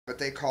but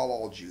they call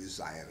all Jews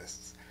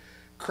Zionists.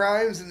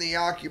 Crimes in the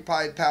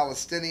occupied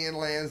Palestinian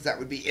lands, that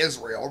would be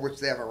Israel, which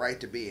they have a right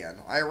to be in,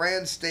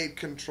 Iran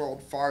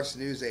state-controlled Fars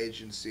news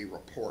agency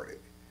reported.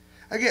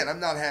 Again, I'm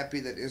not happy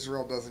that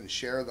Israel doesn't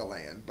share the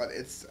land, but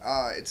it's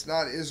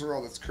not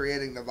Israel that's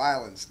creating the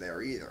violence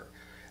there either.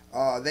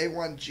 They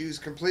want Jews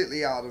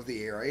completely out of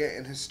the area,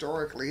 and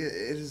historically, it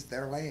is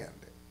their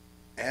land.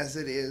 As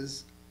it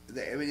is,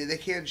 I mean, they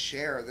can't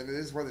share, then it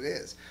is what it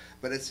is.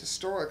 But it's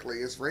historically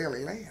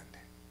Israeli land.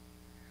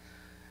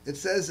 It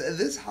says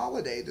this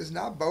holiday does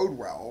not bode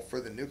well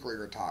for the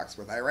nuclear talks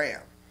with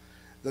Iran.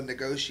 The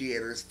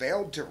negotiators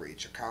failed to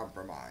reach a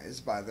compromise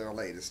by their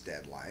latest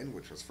deadline,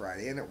 which was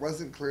Friday, and it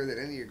wasn't clear that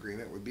any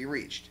agreement would be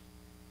reached.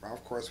 Well,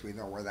 of course, we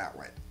know where that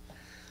went.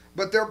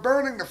 But they're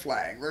burning the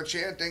flag. They're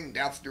chanting,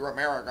 "Death to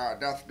America,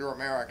 death to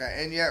America,"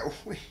 and yet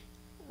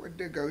we're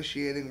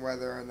negotiating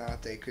whether or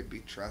not they could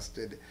be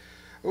trusted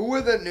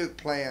with a nuke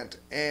plant,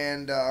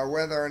 and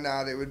whether or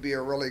not it would be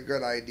a really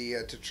good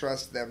idea to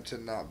trust them to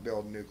not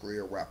build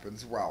nuclear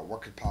weapons. Well,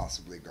 what could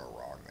possibly go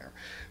wrong there?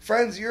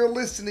 Friends, you're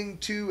listening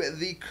to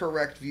The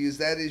Correct Views.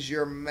 That is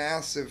your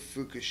massive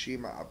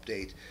Fukushima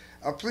update.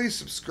 Please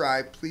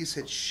subscribe, please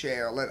hit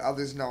share, let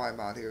others know I'm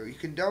out here. You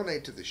can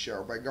donate to the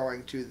show by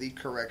going to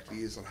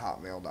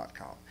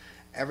thecorrectviews@hotmail.com.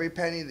 Every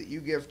penny that you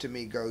give to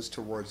me goes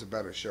towards a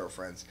better show,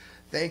 friends.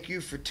 Thank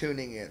you for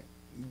tuning in.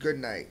 Good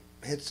night.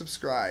 Hit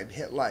subscribe,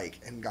 hit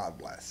like, and God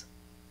bless.